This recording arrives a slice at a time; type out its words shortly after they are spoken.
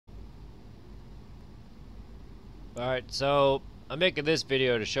Alright, so I'm making this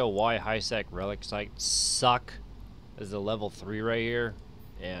video to show why Hisec relic sites suck. This is a level 3 right here,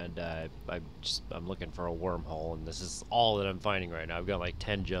 and I'm looking for a wormhole, and this is all that I'm finding right now. I've got like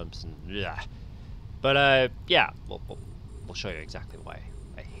 10 jumps, and yeah. But yeah, we'll show you exactly why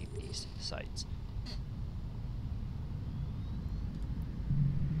I hate these sites.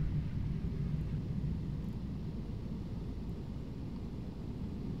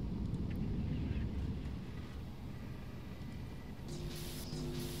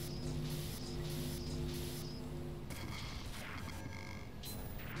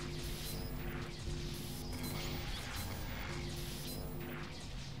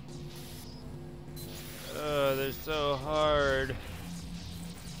 They're so hard.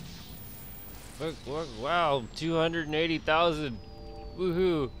 Look, wow, 280,000.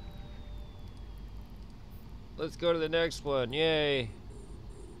 Woohoo. Let's go to the next one. Yay.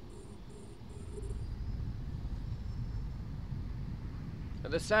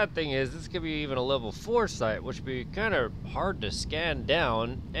 And the sad thing is, this could be even a level 4 site, which would be kind of hard to scan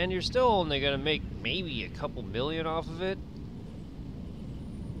down, and you're still only going to make maybe a couple million off of it.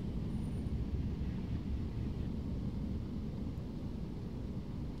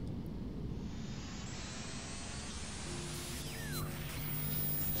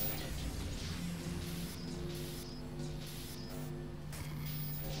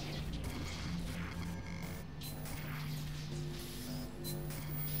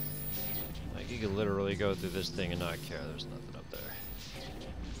 You could literally go through this thing and not care there's nothing up there.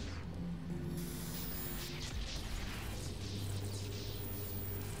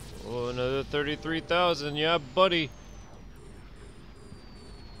 Oh, another 33,000, yeah, buddy.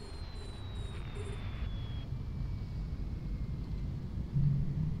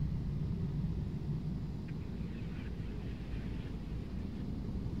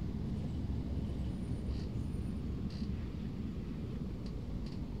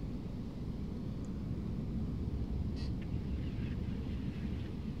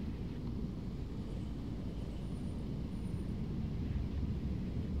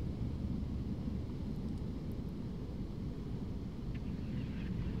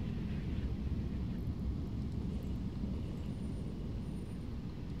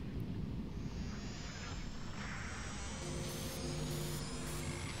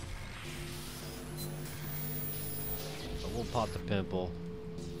 We'll pop the pimple.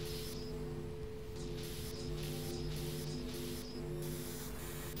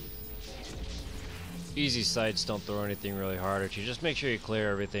 Easy sites don't throw anything really hard at you. Just make sure you clear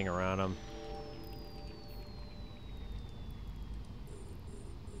everything around them.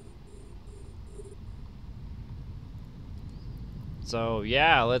 So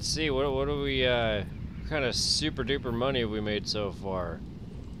yeah, let's see. What do we kind of super duper money have we made so far?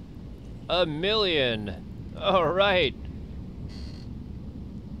 $1 million. All right.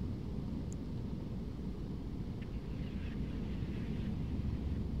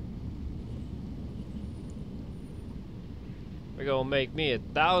 We're gonna make me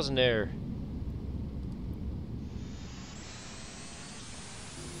 1,000 there.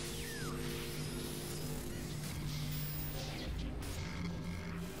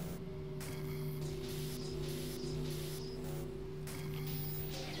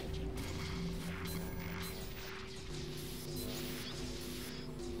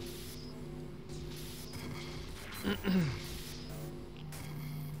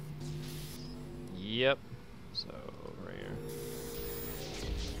 Yep. So right here.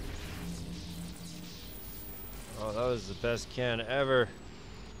 Oh, that was the best can ever.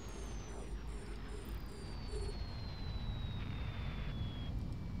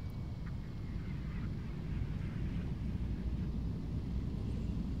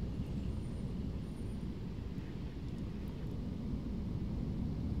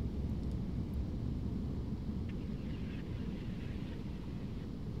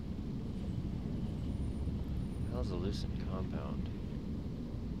 How's a loosened compound?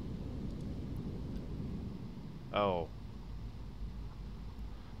 Oh.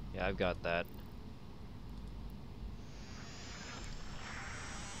 Yeah, I've got that.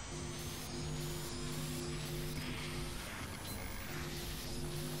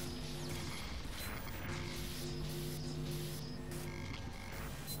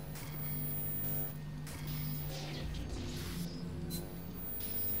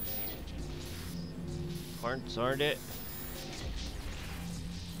 Aren't it?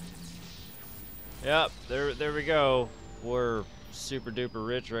 Yep, there we go. We're super duper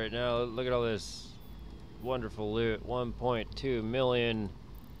rich right now. Look at all this wonderful loot. 1.2 million.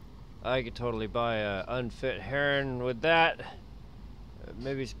 I could totally buy a unfit heron with that.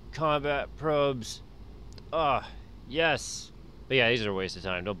 Maybe some combat probes. Ah, Yes. But yeah, these are a waste of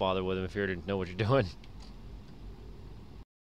time. Don't bother with them if you already know what you're doing.